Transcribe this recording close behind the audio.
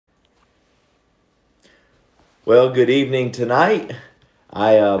Well, good evening tonight.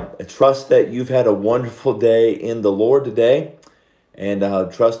 I trust that you've had a wonderful day in the Lord today, and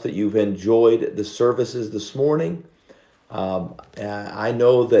trust that you've enjoyed the services this morning. I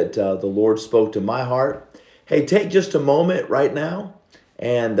know that the Lord spoke to my heart. Hey, take just a moment right now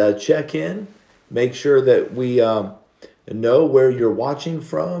and check in. Make sure that we know where you're watching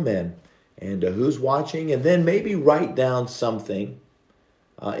from and who's watching, and then maybe write down something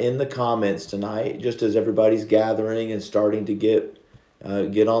in the comments tonight, just as everybody's gathering and starting to get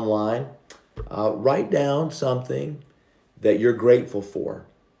online. Write down something that you're grateful for.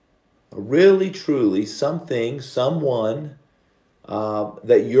 Really, truly, something, someone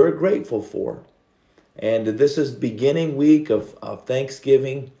that you're grateful for. And this is beginning week of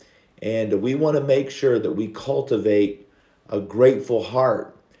Thanksgiving, and we want to make sure that we cultivate a grateful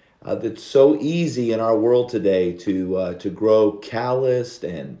heart. That's so easy in our world today to grow calloused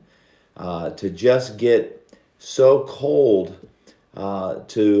and to just get so cold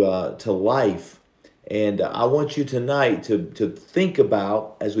to life. And I want you tonight to think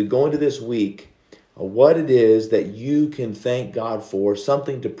about, as we go into this week, what it is that you can thank God for,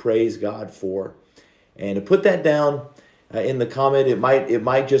 something to praise God for, and to put that down in the comment. It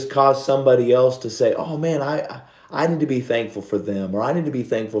might just cause somebody else to say, "Oh man, I need to be thankful for them," or "I need to be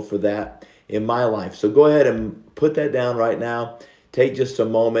thankful for that in my life." So go ahead and put that down right now. Take just a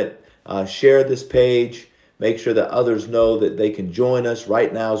moment, share this page. Make sure that others know that they can join us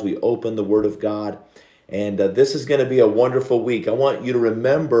right now as we open the Word of God. And this is going to be a wonderful week. I want you to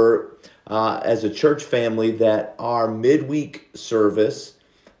remember, as a church family, that our midweek service,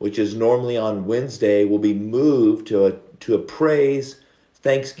 which is normally on Wednesday, will be moved to a praise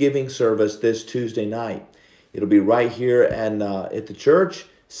Thanksgiving service this Tuesday night. It'll be right here and at the church,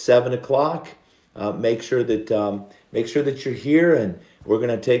 7 o'clock. Make sure that you're here, and we're going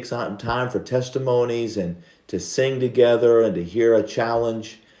to take some time for testimonies and to sing together and to hear a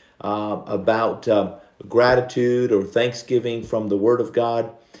challenge about gratitude or thanksgiving from the Word of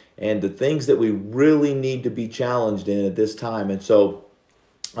God, and the things that we really need to be challenged in at this time. And so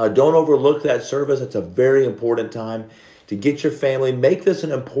don't overlook that service. It's a very important time to get your family. Make this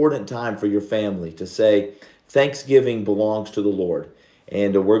an important time for your family to say, Thanksgiving belongs to the Lord.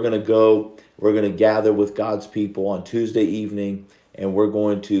 And we're going to gather with God's people on Tuesday evening, and we're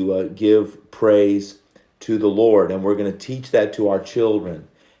going to give praise to the Lord. And we're going to teach that to our children,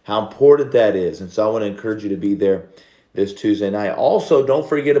 how important that is. And so I want to encourage you to be there this Tuesday night. Also, don't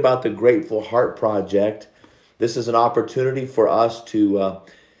forget about the Grateful Heart Project. This is an opportunity for us to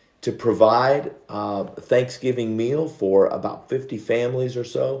provide a Thanksgiving meal for about 50 families or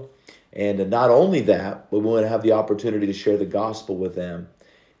so. And not only that, but we want to have the opportunity to share the gospel with them.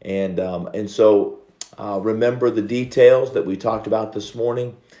 And so remember the details that we talked about this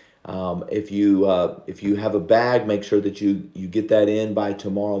morning. If you have a bag, make sure that you get that in by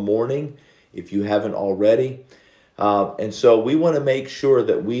tomorrow morning if you haven't already. And so we want to make sure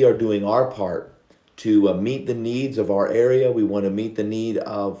that we are doing our part to meet the needs of our area. We want to meet the need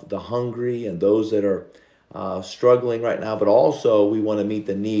of the hungry and those that are struggling right now, but also we want to meet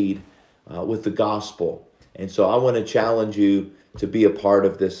the need with the gospel. And so I want to challenge you to be a part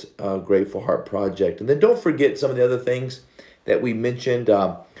of this Grateful Heart Project. And then don't forget some of the other things that we mentioned.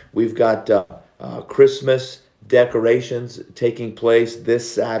 We've got Christmas decorations taking place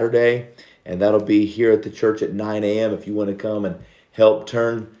this Saturday, and that'll be here at the church at 9 a.m. if you want to come and help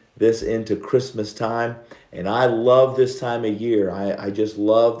turn this into Christmas time. And I love this time of year. I just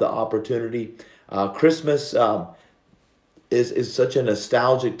love the opportunity. Christmas is such a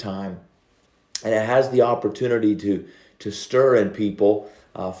nostalgic time, and it has the opportunity to stir in people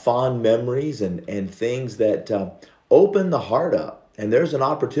fond memories and things that open the heart up. And there's an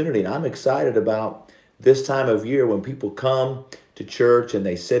opportunity, and I'm excited about this time of year when people come to church and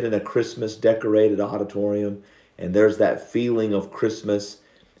they sit in a Christmas decorated auditorium, and there's that feeling of Christmas.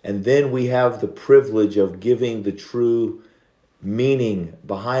 And then we have the privilege of giving the true meaning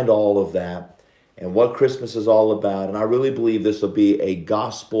behind all of that and what Christmas is all about. And I really believe this will be a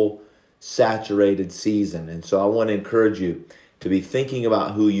gospel saturated season. And so I want to encourage you to be thinking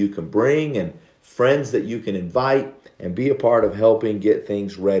about who you can bring and friends that you can invite and be a part of helping get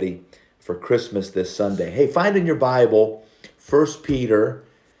things ready for Christmas this Sunday. Hey, find in your Bible 1 Peter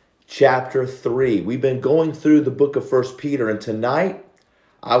chapter 3. We've been going through the book of 1 Peter, and tonight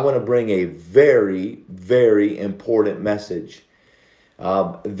I want to bring a very, very important message.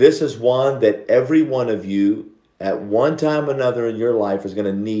 This is one that every one of you at one time or another in your life is going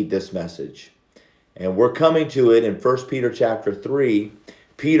to need this message. And we're coming to it in 1 Peter chapter 3.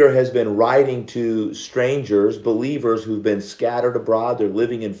 Peter has been writing to strangers, believers who've been scattered abroad. They're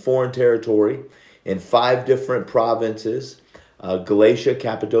living in foreign territory. in 5 different provinces, Galatia,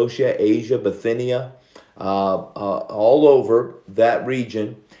 Cappadocia, Asia, Bithynia, all over that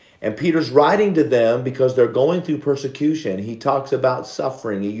region. And Peter's writing to them because they're going through persecution. He talks about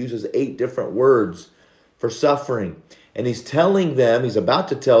suffering. He uses 8 different words for suffering. And he's telling them, he's about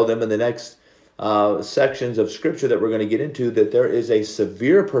to tell them in the next sections of scripture that we're going to get into, that there is a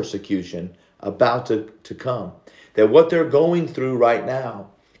severe persecution about to come. That what they're going through right now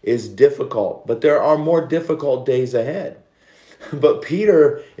is difficult, but there are more difficult days ahead. But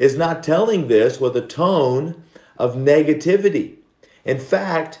Peter is not telling this with a tone of negativity. In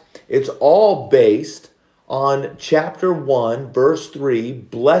fact, it's all based on chapter 1, verse 3,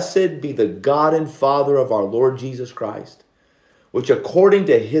 "Blessed be the God and Father of our Lord Jesus Christ, which according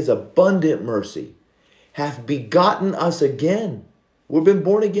to his abundant mercy hath begotten us again." We've been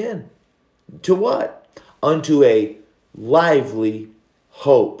born again. To what? Unto a lively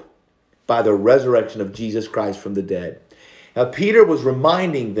hope by the resurrection of Jesus Christ from the dead. Now, Peter was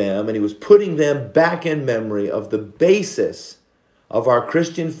reminding them, and he was putting them back in memory of the basis of our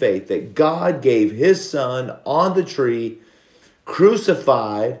Christian faith, that God gave his Son on the tree,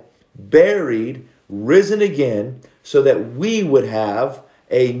 crucified, buried, risen again, so that we would have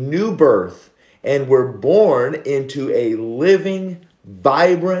a new birth, and we're born into a living,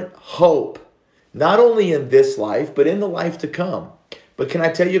 vibrant hope, not only in this life, but in the life to come. But can I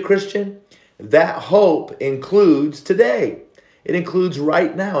tell you, Christian, that hope includes today. It includes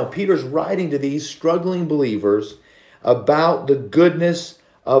right now. And Peter's writing to these struggling believers about the goodness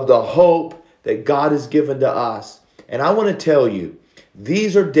of the hope that God has given to us. And I want to tell you,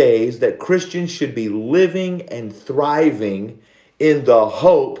 these are days that Christians should be living and thriving in the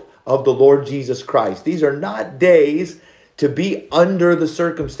hope of the Lord Jesus Christ. These are not days to be under the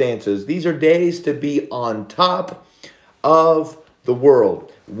circumstances. These are days to be on top of the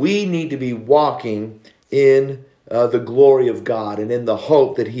world. We need to be walking in the glory of God and in the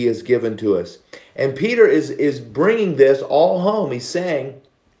hope that he has given to us. And Peter is bringing this all home. He's saying,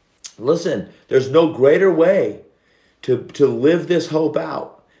 listen, there's no greater way to live this hope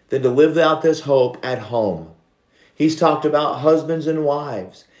out than to live out this hope at home. He's talked about husbands and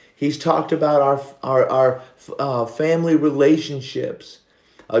wives. He's talked about our family relationships,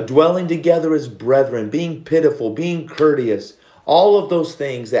 dwelling together as brethren, being pitiful, being courteous, all of those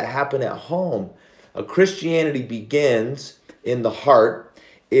things that happen at home. Christianity begins in the heart.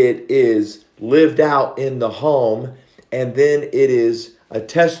 It is lived out in the home, and then it is a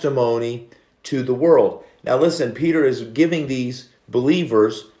testimony to the world. Now listen, Peter is giving these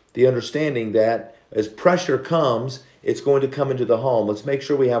believers the understanding that as pressure comes, it's going to come into the home. Let's make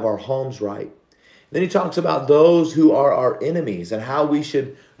sure we have our homes right. Then he talks about those who are our enemies and how we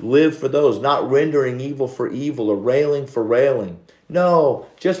should live for those, not rendering evil for evil or railing for railing. No,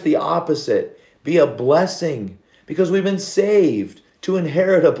 just the opposite. Be a blessing, because we've been saved to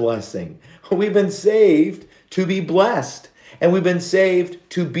inherit a blessing. We've been saved to be blessed, and we've been saved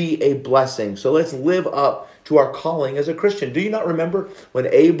to be a blessing. So let's live up to our calling as a Christian. Do you not remember when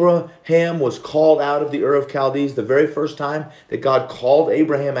Abraham was called out of the Ur of Chaldees, the very first time that God called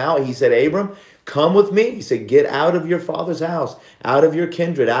Abraham out? He said, Abram, come with me. He said, get out of your father's house, out of your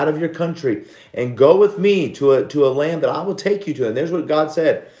kindred, out of your country, and go with me to a land that I will take you to. And there's what God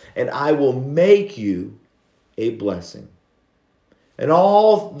said. And I will make you a blessing. And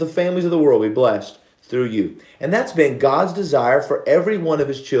all the families of the world will be blessed through you. And that's been God's desire for every one of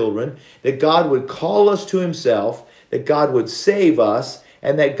his children, that God would call us to himself, that God would save us,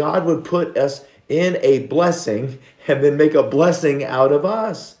 and that God would put us in a blessing and then make a blessing out of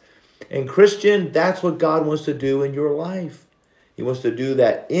us. And Christian, that's what God wants to do in your life. He wants to do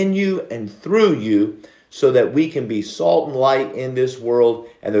that in you and through you, so that we can be salt and light in this world.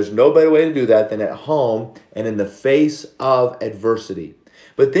 And there's no better way to do that than at home and in the face of adversity.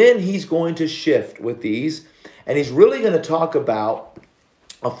 But then he's going to shift with these, and he's really going to talk about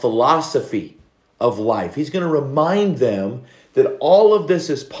a philosophy of life. He's going to remind them that all of this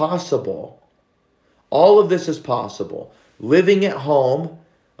is possible. All of this is possible. Living at home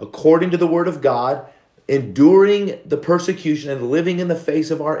according to the Word of God, enduring the persecution and living in the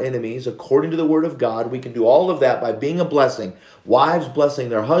face of our enemies according to the Word of God. We can do all of that by being a blessing. Wives blessing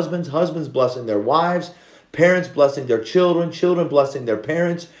their husbands, husbands blessing their wives, parents blessing their children, children blessing their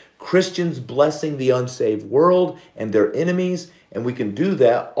parents, Christians blessing the unsaved world and their enemies. And we can do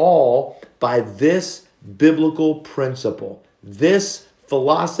that all by this biblical principle, this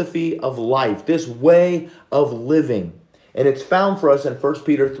philosophy of life, this way of living. And it's found for us in 1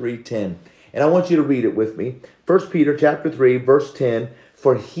 Peter 3:10. And I want you to read it with me. 1 Peter chapter 3, verse 10.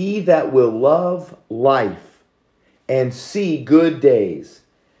 For he that will love life and see good days,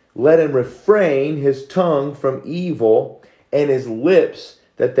 Let him refrain his tongue from evil and his lips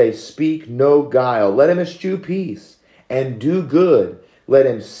that they speak no guile. Let him eschew peace and do good. Let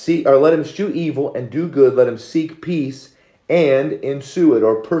him eschew evil and do good. Let him seek peace and ensue it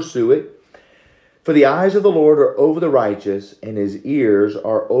or pursue it. For the eyes of the Lord are over the righteous, and his ears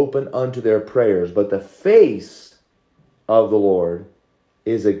are open unto their prayers. But the face of the Lord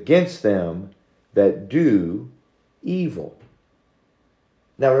is against them that do evil.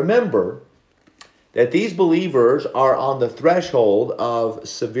 Now remember that these believers are on the threshold of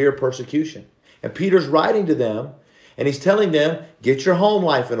severe persecution. And Peter's writing to them, and he's telling them, get your home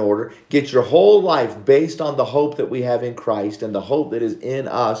life in order. Get your whole life based on the hope that we have in Christ and the hope that is in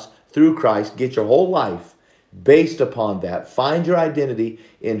us through Christ. Get your whole life based upon that. Find your identity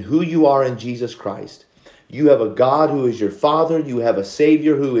in who you are in Jesus Christ. You have a God who is your Father. You have a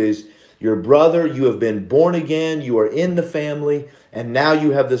Savior who is your brother. You have been born again. You are in the family. And now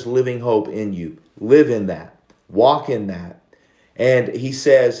you have this living hope in you. Live in that. Walk in that. And he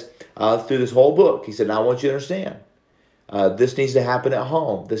says through this whole book, he said, now I want you to understand. This needs to happen at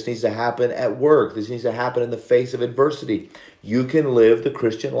home. This needs to happen at work. This needs to happen in the face of adversity. You can live the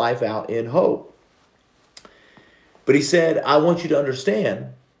Christian life out in hope. But he said, I want you to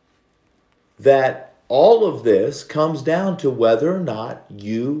understand that all of this comes down to whether or not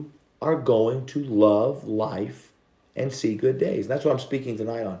you are going to love life and see good days. That's what I'm speaking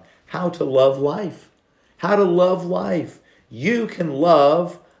tonight on. How to love life. How to love life. You can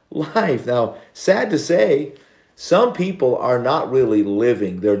love life. Now, sad to say, some people are not really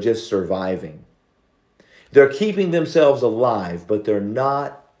living. They're just surviving. They're keeping themselves alive, but they're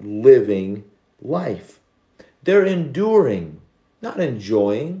not living life. They're enduring, not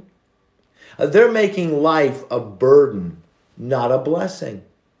enjoying. They're making life a burden, not a blessing.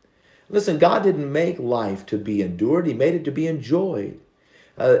 Listen, God didn't make life to be endured. He made it to be enjoyed.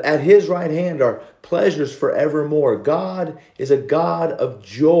 At his right hand are pleasures forevermore. God is a God of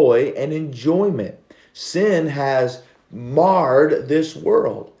joy and enjoyment. Sin has marred this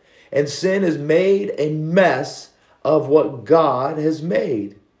world. And sin has made a mess of what God has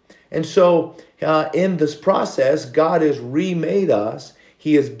made. And so in this process, God has remade us.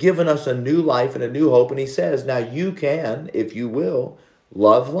 He has given us a new life and a new hope. And he says, now you can, if you will,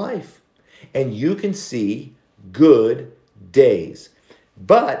 love life. And you can see good days.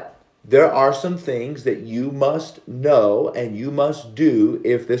 But there are some things that you must know and you must do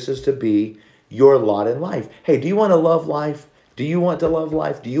if this is to be your lot in life. Hey, do you want to love life? Do you want to love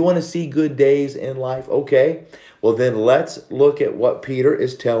life? Do you want to see good days in life? Okay, well then let's look at what Peter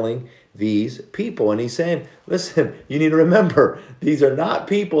is telling these people. And he's saying, listen, you need to remember, these are not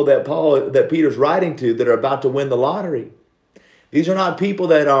people that Peter's writing to that are about to win the lottery. These are not people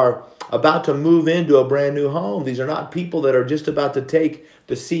that are about to move into a brand new home. These are not people that are just about to take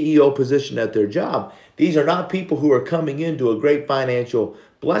the CEO position at their job. These are not people who are coming into a great financial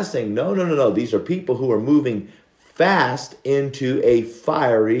blessing. No. These are people who are moving fast into a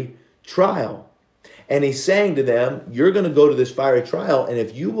fiery trial. And he's saying to them, you're going to go to this fiery trial, and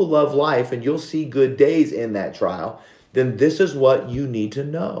if you will love life and you'll see good days in that trial, then this is what you need to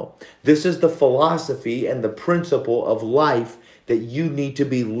know. This is the philosophy and the principle of life that you need to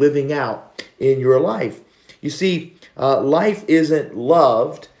be living out in your life. You see, life isn't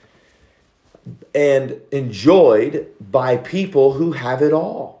loved and enjoyed by people who have it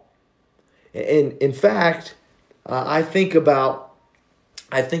all. And in fact, I think about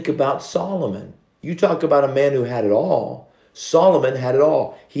Solomon. You talk about a man who had it all. Solomon had it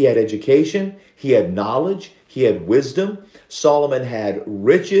all. He had education, he had knowledge, he had wisdom. Solomon had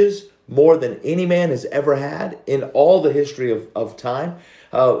riches more than any man has ever had in all the history of time.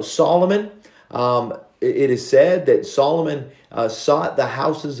 Solomon, it is said that Solomon sought the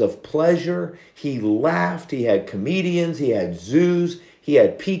houses of pleasure. He laughed. He had comedians. He had zoos. He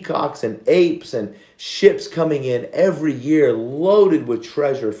had peacocks and apes and ships coming in every year loaded with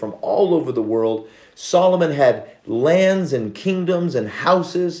treasure from all over the world. Solomon had lands and kingdoms and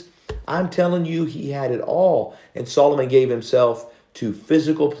houses. I'm telling you, he had it all. And Solomon gave himself to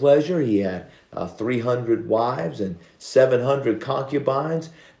physical pleasure. He had 300 wives and 700 concubines.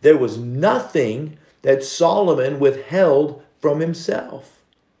 There was nothing that Solomon withheld from himself.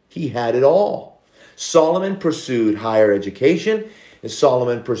 He had it all. Solomon pursued higher education.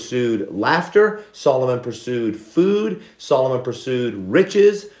 Solomon pursued laughter. Solomon pursued food. Solomon pursued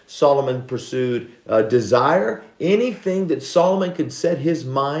riches. Solomon pursued desire. Anything that Solomon could set his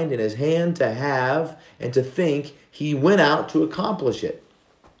mind and his hand to have and to think, he went out to accomplish it.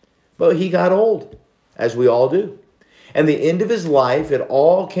 But he got old, as we all do. And the end of his life, it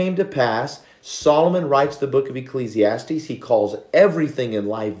all came to pass Solomon writes the book of Ecclesiastes. He calls everything in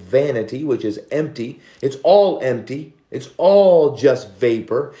life vanity, which is empty. It's all empty. It's all just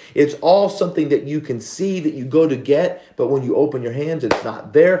vapor. It's all something that you can see, that you go to get, but when you open your hands, it's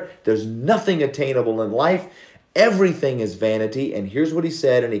not there. There's nothing attainable in life. Everything is vanity. And here's what he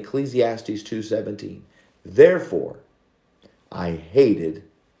said in Ecclesiastes 2:17. Therefore, I hated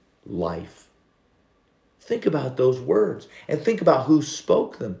life. Think about those words and think about who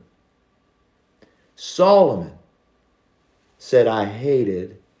spoke them. Solomon said, I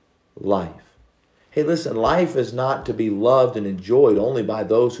hated life. Hey, listen, life is not to be loved and enjoyed only by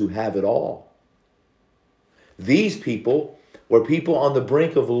those who have it all. These people were people on the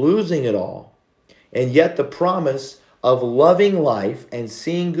brink of losing it all. And yet the promise of loving life and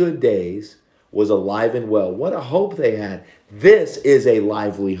seeing good days was alive and well. What a hope they had. This is a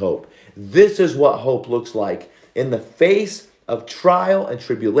lively hope. This is what hope looks like. In the face of trial and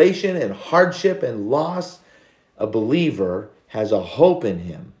tribulation and hardship and loss, a believer has a hope in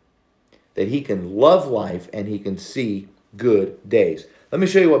him that he can love life and he can see good days. Let me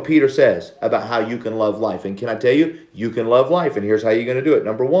show you what Peter says about how you can love life. And can I tell you, you can love life. And here's how you're going to do it.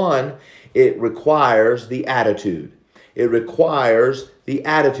 Number one, it requires the attitude. It requires the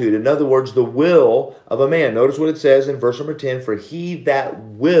attitude. In other words, the will of a man. Notice what it says in verse number 10, for he that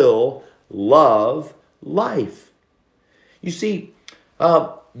will love life. You see,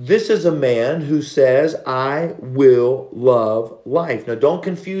 this is a man who says, I will love life. Now, don't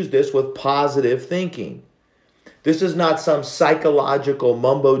confuse this with positive thinking. This is not some psychological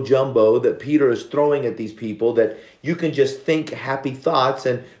mumbo jumbo that Peter is throwing at these people, that you can just think happy thoughts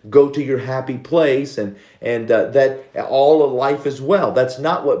and go to your happy place and that all of life is well. That's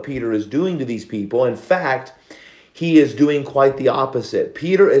not what Peter is doing to these people. In fact, he is doing quite the opposite.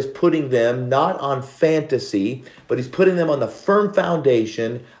 Peter is putting them not on fantasy, but he's putting them on the firm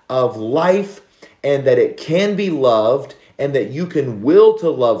foundation of life, and that it can be loved, and that you can will to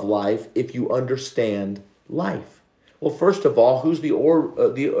love life if you understand life. Well, first of all, who's the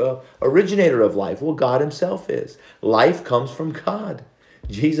originator of life? Well, God himself is. Life comes from God.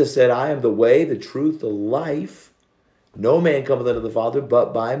 Jesus said, I am the way, the truth, the life. No man cometh unto the Father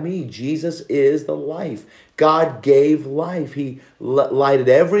but by me. Jesus is the life. God gave life. He lighted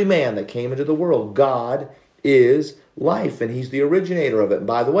every man that came into the world. God is life, and he's the originator of it. And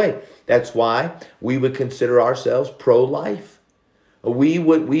by the way, that's why we would consider ourselves pro-life.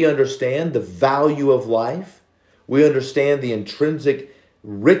 We understand the value of life. We understand the intrinsic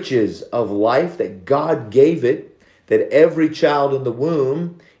riches of life, that God gave it, that every child in the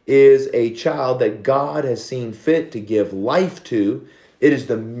womb is a child that God has seen fit to give life to. It is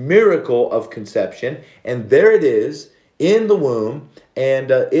the miracle of conception, and there it is in the womb, and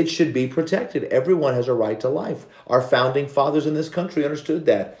it should be protected. Everyone has a right to life. Our founding fathers in this country understood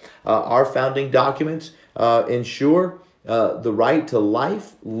that. Our founding documents ensure the right to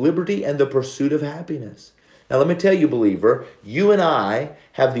life, liberty, and the pursuit of happiness. Now, let me tell you, believer, you and I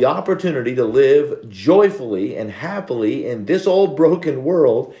have the opportunity to live joyfully and happily in this old broken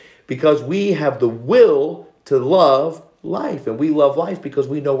world because we have the will to love life. And we love life because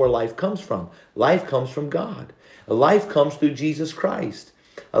we know where life comes from. Life comes from God. Life comes through Jesus Christ.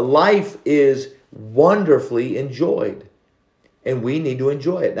 Life is wonderfully enjoyed, and we need to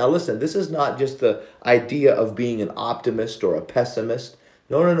enjoy it. Now, listen, this is not just the idea of being an optimist or a pessimist.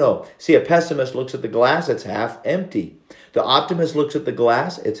 No. See, a pessimist looks at the glass, it's half empty. The optimist looks at the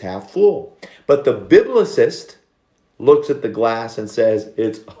glass, it's half full. But the biblicist looks at the glass and says,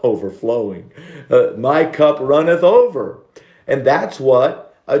 it's overflowing. My cup runneth over. And that's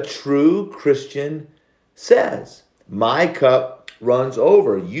what a true Christian says. My cup runs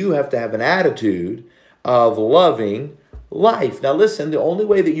over. You have to have an attitude of loving life. Now listen, the only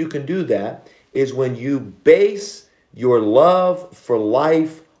way that you can do that is when you base your love for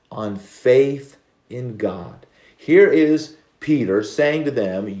life on faith in God. Here is Peter saying to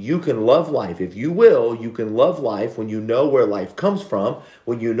them, you can love life. If you will, you can love life when you know where life comes from,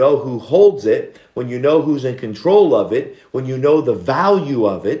 when you know who holds it, when you know who's in control of it, when you know the value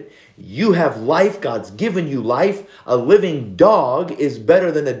of it. You have life. God's given you life. A living dog is better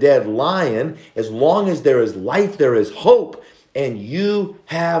than a dead lion. As long as there is life, there is hope. And you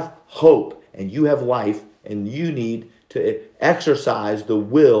have hope, and you have life, and you need to exercise the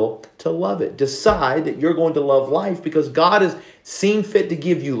will to love it. Decide that you're going to love life because God has seen fit to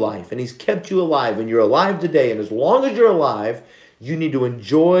give you life, and he's kept you alive, and you're alive today. And as long as you're alive, you need to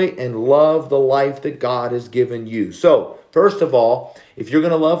enjoy and love the life that God has given you. So, first of all, if you're going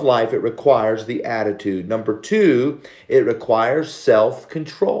to love life, it requires the attitude. Number two, it requires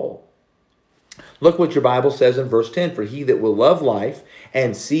self-control. Look what your Bible says in verse 10. For he that will love life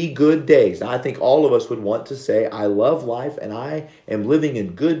and see good days. Now, I think all of us would want to say, I love life and I am living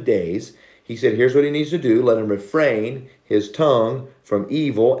in good days. He said, here's what he needs to do. Let him refrain his tongue from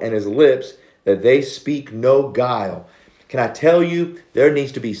evil and his lips that they speak no guile. Can I tell you, there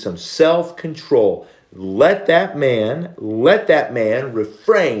needs to be some self-control. Let that man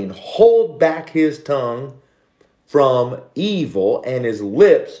refrain, hold back his tongue from evil and his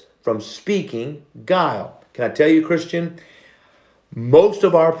lips from speaking guile. Can I tell you, Christian, most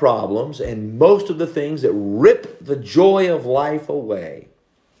of our problems and most of the things that rip the joy of life away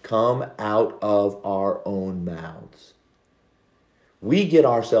come out of our own mouths. We get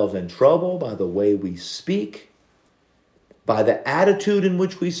ourselves in trouble by the way we speak, by the attitude in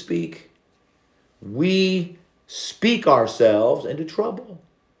which we speak. We speak ourselves into trouble.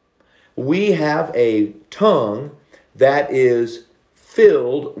 We have a tongue that is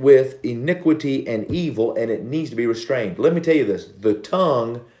filled with iniquity and evil, and it needs to be restrained. Let me tell you this, the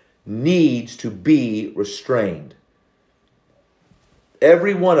tongue needs to be restrained.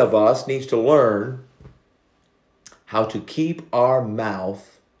 Every one of us needs to learn how to keep our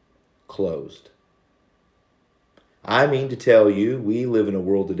mouth closed. I mean to tell you, we live in a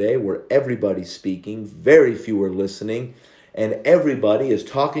world today where everybody's speaking, very few are listening, and everybody is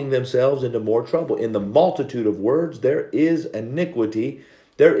talking themselves into more trouble. In the multitude of words, there is iniquity,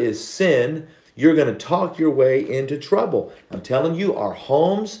 there is sin. You're going to talk your way into trouble. I'm telling you, our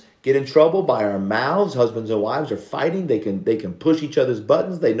homes get in trouble by our mouths. Husbands and wives are fighting. They can push each other's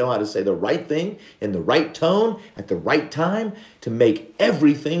buttons. They know how to say the right thing in the right tone at the right time to make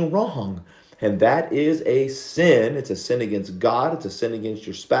everything wrong. And that is a sin. It's a sin against God. It's a sin against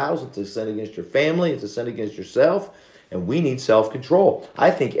your spouse. It's a sin against your family. It's a sin against yourself. And we need self-control.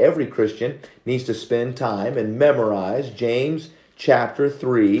 I think every Christian needs to spend time and memorize James chapter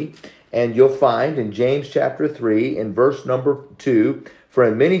 3. And you'll find in James chapter 3 in verse number 2, for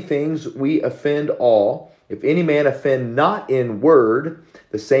in many things we offend all. If any man offend not in word,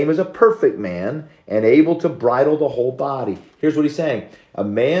 the same as a perfect man, and able to bridle the whole body. Here's what he's saying. A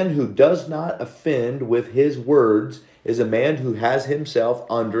man who does not offend with his words is a man who has himself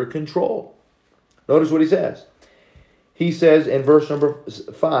under control. Notice what he says. He says in verse number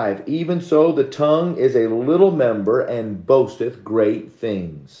 5, even so the tongue is a little member and boasteth great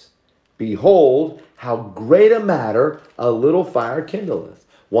things. Behold, how great a matter a little fire kindleth.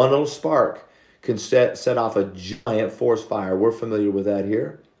 One little spark can set off a giant forest fire. We're familiar with that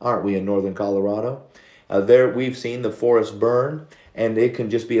here, aren't we, in northern Colorado? There we've seen the forest burn, and it can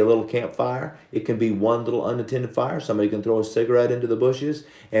just be a little campfire. It can be one little unattended fire. Somebody can throw a cigarette into the bushes,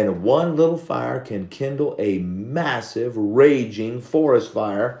 and one little fire can kindle a massive, raging forest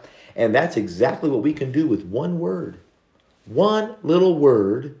fire. And that's exactly what we can do with one word. One little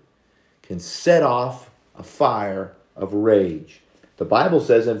word can set off a fire of rage. The Bible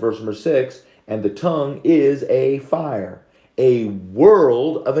says in verse number 6, and the tongue is a fire, a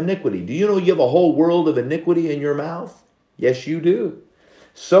world of iniquity. Do you know you have a whole world of iniquity in your mouth? Yes, you do.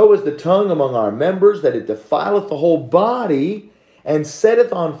 So is the tongue among our members, that it defileth the whole body, and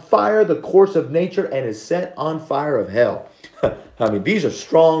setteth on fire the course of nature, and is set on fire of hell. I mean, these are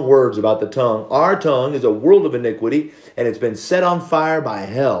strong words about the tongue. Our tongue is a world of iniquity, and it's been set on fire by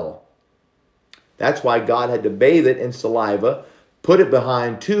hell. That's why God had to bathe it in saliva, put it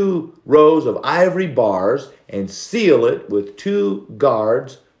behind 2 rows of ivory bars, and seal it with 2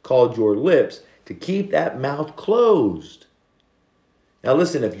 guards called your lips to keep that mouth closed. Now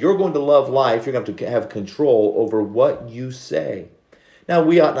listen, if you're going to love life, you're going to have to have control over what you say. Now,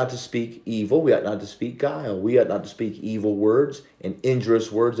 we ought not to speak evil. We ought not to speak guile. We ought not to speak evil words and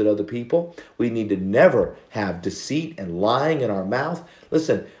injurious words at other people. We need to never have deceit and lying in our mouth.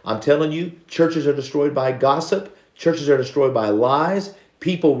 Listen, I'm telling you, churches are destroyed by gossip. Churches are destroyed by lies.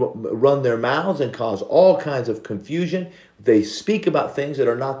 People run their mouths and cause all kinds of confusion. They speak about things that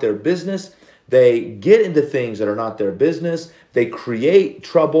are not their business. They get into things that are not their business. They create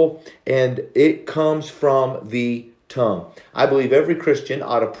trouble, and it comes from the tongue. I believe every Christian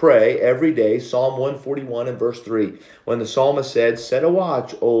ought to pray every day, Psalm 141 and verse 3, when the psalmist said, set a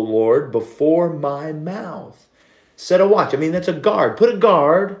watch, O Lord, before my mouth. Set a watch. I mean, that's a guard. Put a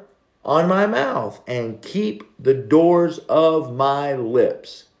guard on my mouth and keep the doors of my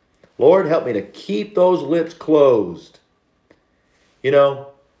lips. Lord, help me to keep those lips closed. You know,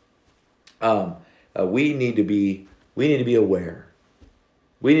 we need to be aware.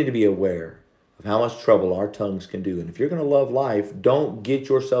 We need to be aware of how much trouble our tongues can do. And if you're going to love life, don't get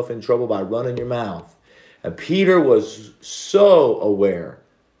yourself in trouble by running your mouth. And Peter was so aware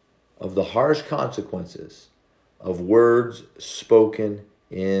of the harsh consequences of words spoken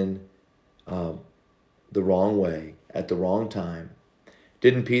in the wrong way at the wrong time.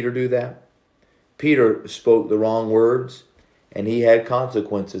 Didn't Peter do that? Peter spoke the wrong words, and he had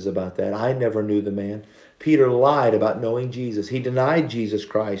consequences about that. I never knew the man. Peter lied about knowing Jesus. He denied Jesus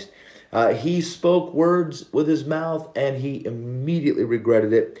Christ. He spoke words with his mouth, and he immediately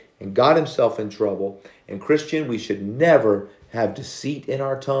regretted it and got himself in trouble. And Christian, we should never have deceit in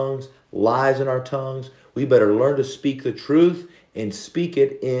our tongues, lies in our tongues. We better learn to speak the truth and speak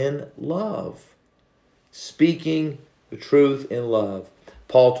it in love. Speaking the truth in love.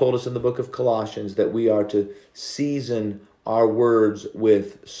 Paul told us in the book of Colossians that we are to season our words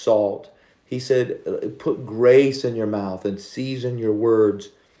with salt. He said, put grace in your mouth and season your words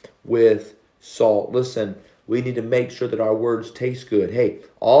with salt. Listen, we need to make sure that our words taste good. Hey,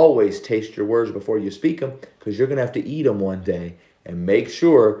 always taste your words before you speak them, because you're going to have to eat them one day. And make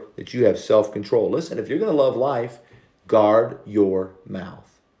sure that you have self-control. Listen, if you're going to love life, guard your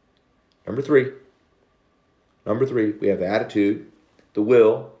mouth. Number three, we have the attitude, the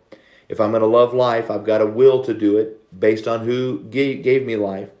will. If I'm going to love life, I've got a will to do it based on who gave me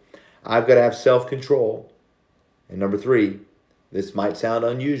life. I've got to have self-control. And number three, this might sound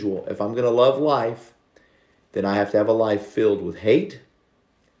unusual. If I'm going to love life, then I have to have a life filled with hate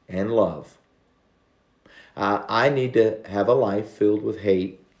and love. I need to have a life filled with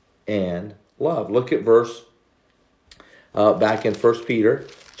hate and love. Look at verse, back in 1 Peter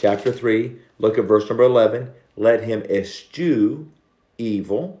chapter 3, look at verse number 11. Let him eschew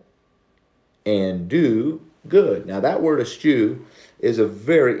evil and do good. Now that word eschew is a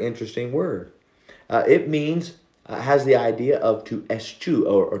very interesting word. It means, has the idea of to eschew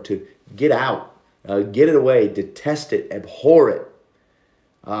or to get out, get it away, detest it, abhor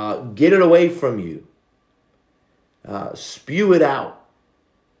it, get it away from you. Spew it out.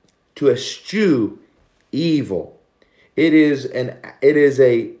 To eschew evil. It is an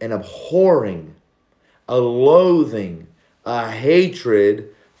abhorring, a loathing, a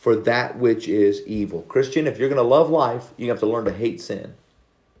hatred for that which is evil. Christian, if you're going to love life, you have to learn to hate sin.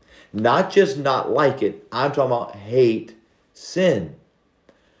 Not just not like it. I'm talking about hate sin.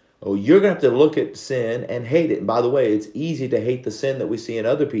 Oh, you're going to have to look at sin and hate it. And by the way, it's easy to hate the sin that we see in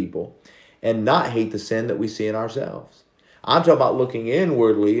other people and not hate the sin that we see in ourselves. I'm talking about looking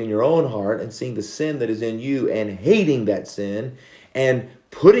inwardly in your own heart and seeing the sin that is in you and hating that sin and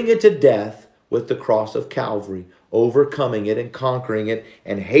putting it to death with the cross of Calvary, overcoming it and conquering it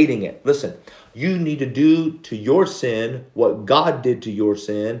and hating it. Listen, you need to do to your sin what God did to your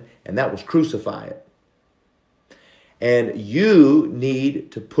sin, and that was crucify it. And you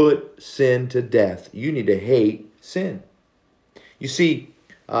need to put sin to death. You need to hate sin. You see,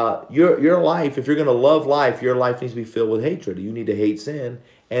 your life, if you're going to love life, your life needs to be filled with hatred. You need to hate sin,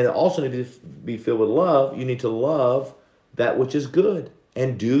 and also need to be filled with love. You need to love that which is good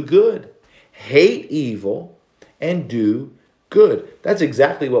and do good. Hate evil and do good. That's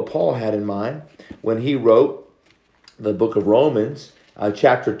exactly what Paul had in mind when he wrote the book of Romans,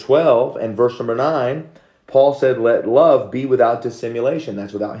 chapter 12 and verse number 9. Paul said, let love be without dissimulation.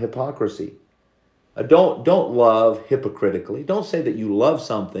 That's without hypocrisy. Don't love hypocritically. Don't say that you love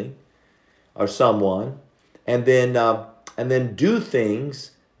something or someone and then do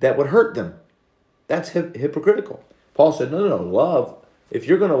things that would hurt them. That's hypocritical. Paul said, no, love. If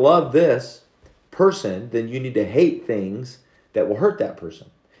you're going to love this person, then you need to hate things that will hurt that person.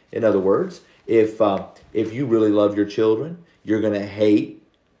 In other words, if you really love your children, you're going to hate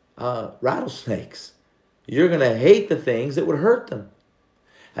rattlesnakes. You're going to hate the things that would hurt them.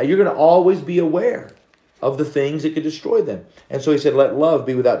 You're going to always be aware of the things that could destroy them. And so he said, let love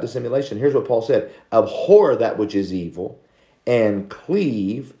be without dissimulation. Here's what Paul said. Abhor that which is evil and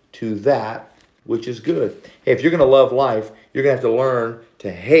cleave to that which is good. Hey, if you're going to love life, you're going to have to learn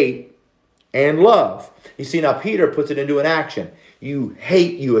to hate and love. You see, now Peter puts it into an action. You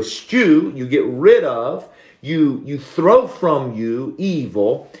hate, you eschew, you get rid of, you throw from you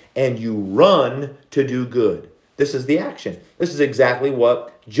evil, and you run to do good. This is the action. This is exactly what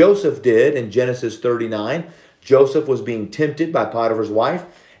Joseph did in Genesis 39. Joseph was being tempted by Potiphar's wife,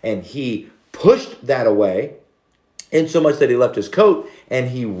 and he pushed that away, in so much that he left his coat, and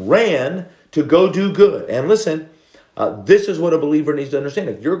he ran to go do good. And listen, this is what a believer needs to understand.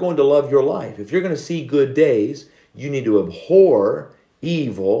 If you're going to love your life, if you're going to see good days, you need to abhor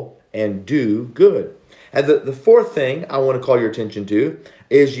evil and do good. And the fourth thing I want to call your attention to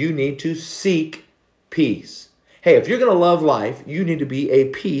is you need to seek peace. Hey, if you're going to love life, you need to be a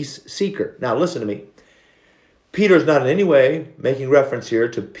peace seeker. Now, listen to me. Peter's not in any way making reference here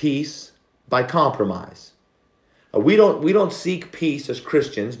to peace by compromise. We don't seek peace as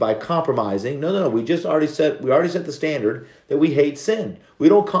Christians by compromising. No. We already set the standard that we hate sin. We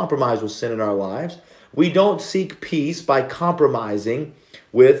don't compromise with sin in our lives. We don't seek peace by compromising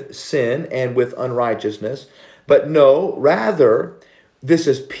with sin and with unrighteousness, but no, rather, this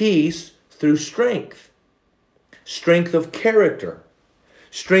is peace through strength, strength of character,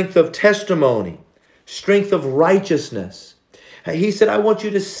 strength of testimony, strength of righteousness. He said, I want you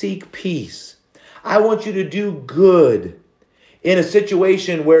to seek peace. I want you to do good in a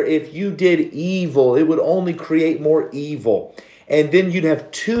situation where if you did evil, it would only create more evil. And then you'd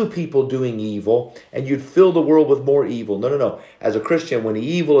have two people doing evil and you'd fill the world with more evil. No, no, no. As a Christian, when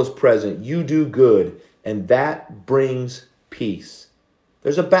evil is present, you do good, and that brings peace.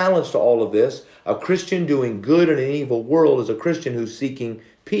 There's a balance to all of this. A Christian doing good in an evil world is a Christian who's seeking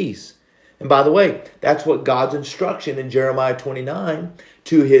peace. And by the way, that's what God's instruction in Jeremiah 29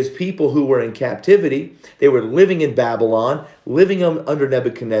 to his people who were in captivity. They were living in Babylon, living under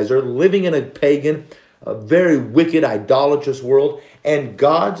Nebuchadnezzar, living in a pagan, a very wicked, idolatrous world. And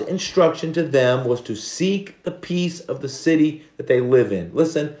God's instruction to them was to seek the peace of the city that they live in.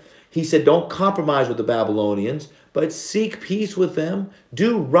 Listen, he said, don't compromise with the Babylonians, but seek peace with them.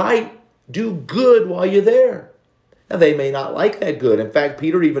 Do right, do good while you're there. Now, they may not like that good. In fact,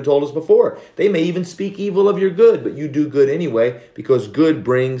 Peter even told us before, they may even speak evil of your good, but you do good anyway because good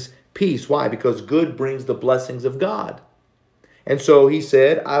brings peace. Why? Because good brings the blessings of God. And so he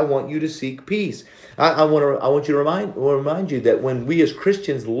said, I want you to seek peace. I want you to remind you that when we as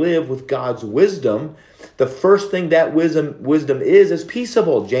Christians live with God's wisdom, the first thing that wisdom is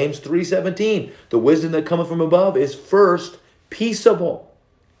peaceable. James 3:17, the wisdom that cometh from above is first peaceable.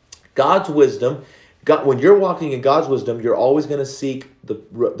 God's wisdom, when you're walking in God's wisdom, you're always going to seek the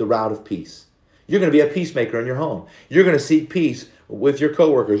route of peace. You're going to be a peacemaker in your home. You're going to seek peace with your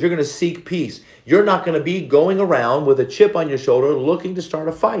coworkers. You're going to seek peace. You're not going to be going around with a chip on your shoulder looking to start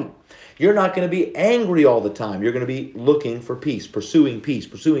a fight. You're not going to be angry all the time. You're going to be looking for peace, pursuing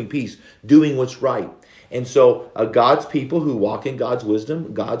peace, doing what's right. And so God's people who walk in God's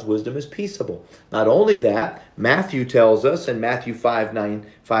wisdom is peaceable. Not only that, Matthew tells us in Matthew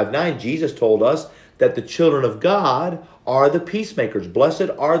 5:9, Jesus told us that the children of God are the peacemakers.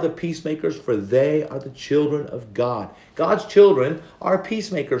 Blessed are the peacemakers, for they are the children of God. God's children are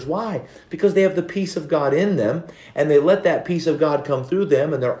peacemakers. Why? Because they have the peace of God in them, and they let that peace of God come through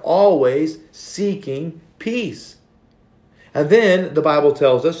them, and they're always seeking peace. And then the Bible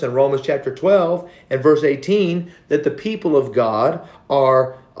tells us in Romans chapter 12 and verse 18 that the people of God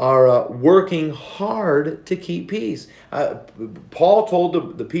are working hard to keep peace. Paul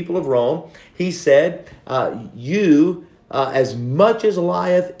told the people of Rome, he said, you, as much as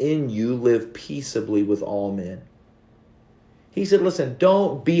lieth in you, live peaceably with all men. He said, listen,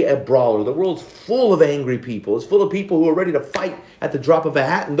 don't be a brawler. The world's full of angry people. It's full of people who are ready to fight at the drop of a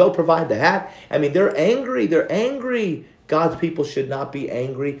hat, and they'll provide the hat. I mean, they're angry. They're angry. God's people should not be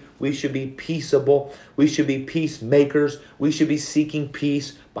angry. We should be peaceable. We should be peacemakers. We should be seeking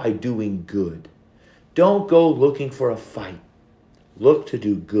peace by doing good. Don't go looking for a fight. Look to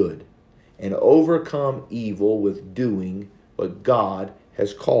do good and overcome evil with doing what God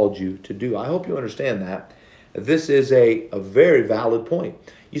has called you to do. I hope you understand that. This is a very valid point.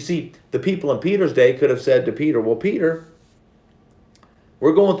 You see, the people in Peter's day could have said to Peter, well, Peter,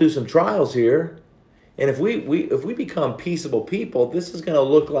 we're going through some trials here. And if we become peaceable people, this is going to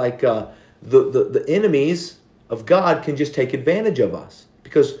look like the enemies of God can just take advantage of us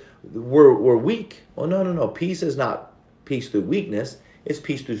because we're weak. Well, no. Peace is not peace through weakness. It's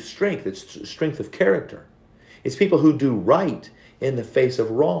peace through strength. It's strength of character. It's people who do right in the face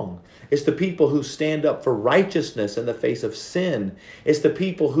of wrong. It's the people who stand up for righteousness in the face of sin. It's the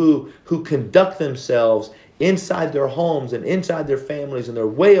people who conduct themselves inside their homes and inside their families and their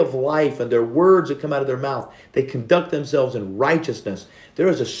way of life and their words that come out of their mouth. They conduct themselves in righteousness. There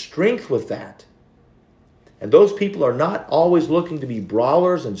is a strength with that. And those people are not always looking to be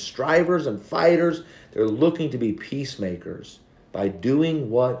brawlers and strivers and fighters. They're looking to be peacemakers by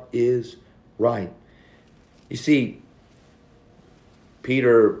doing what is right. You see,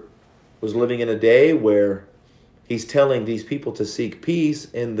 Peter was living in a day where he's telling these people to seek peace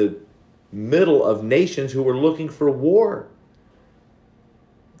in the middle of nations who were looking for war.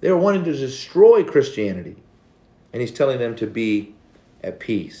 They were wanting to destroy Christianity. And he's telling them to be at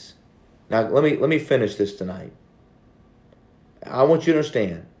peace. Now, let me finish this tonight. I want you to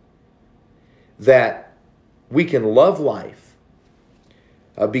understand that we can love life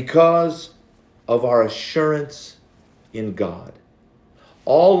because of our assurance in God.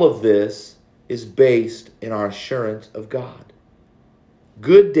 All of this is based in our assurance of God.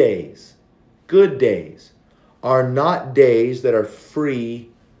 Good days are not days that are free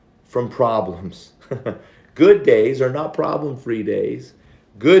from problems. Good days are not problem-free days.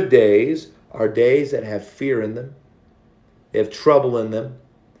 Good days are days that have fear in them. They have trouble in them.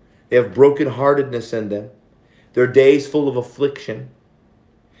 They have brokenheartedness in them. They're days full of affliction.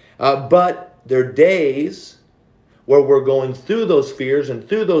 But they're days where we're going through those fears and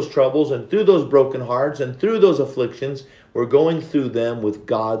through those troubles and through those broken hearts and through those afflictions. We're going through them with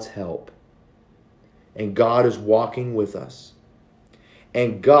God's help. And God is walking with us.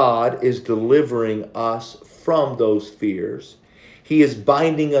 And God is delivering us from those fears. He is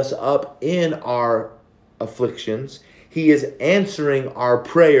binding us up in our afflictions. He is answering our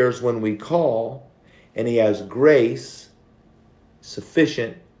prayers when we call. And He has grace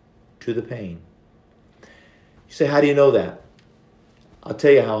sufficient to the pain. You say, how do you know that? I'll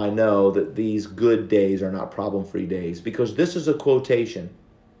tell you how I know that these good days are not problem-free days. Because this is a quotation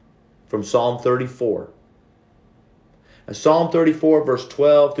from Psalm 34. Now, Psalm 34, verse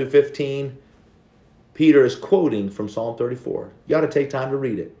 12 through 15, Peter is quoting from Psalm 34. You ought to take time to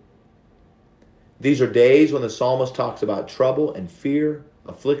read it. These are days when the psalmist talks about trouble and fear,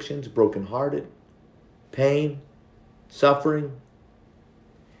 afflictions, brokenhearted, pain, suffering.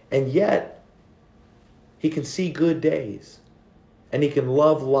 And yet, he can see good days. And he can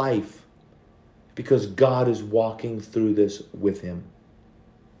love life because God is walking through this with him.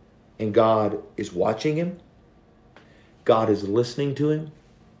 And God is watching him. God is listening to him.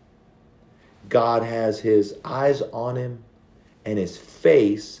 God has His eyes on him and His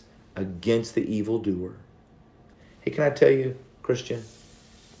face against the evildoer. Hey, can I tell you, Christian,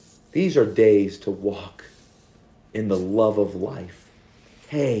 these are days to walk in the love of life.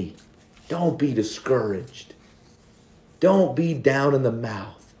 Hey, don't be discouraged. Don't be down in the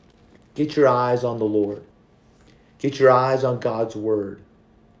mouth. Get your eyes on the Lord. Get your eyes on God's word.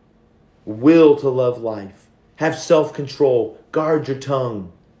 Will to love life. Have self-control. Guard your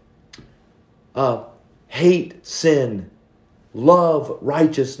tongue. Hate sin. Love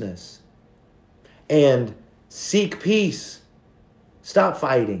righteousness. And seek peace. Stop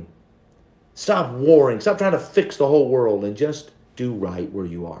fighting. Stop warring. Stop trying to fix the whole world and just do right where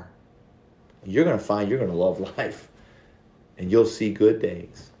you are. You're going to find you're going to love life. And you'll see good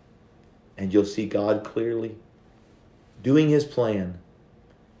days. And you'll see God clearly doing His plan.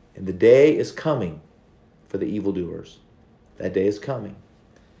 And the day is coming for the evildoers. That day is coming.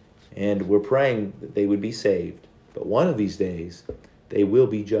 And we're praying that they would be saved. But one of these days, they will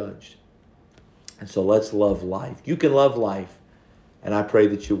be judged. And so let's love life. You can love life. And I pray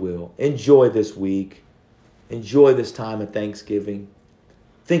that you will. Enjoy this week. Enjoy this time of Thanksgiving.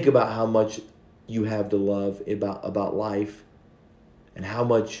 Think about how much you have to love about life. And how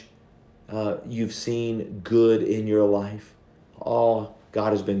much you've seen good in your life. Oh,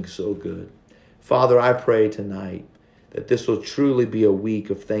 God has been so good. Father, I pray tonight that this will truly be a week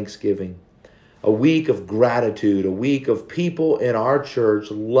of thanksgiving, a week of gratitude, a week of people in our church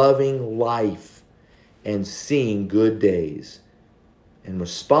loving life and seeing good days and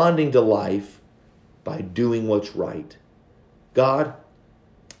responding to life by doing what's right. God,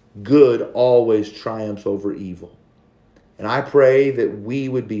 good always triumphs over evil. And I pray that we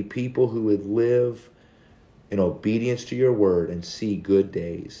would be people who would live in obedience to your word and see good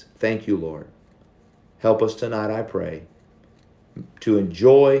days. Thank you, Lord. Help us tonight, I pray, to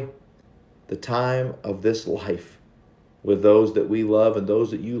enjoy the time of this life with those that we love and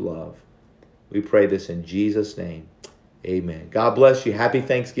those that you love. We pray this in Jesus' name. Amen. God bless you. Happy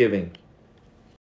Thanksgiving.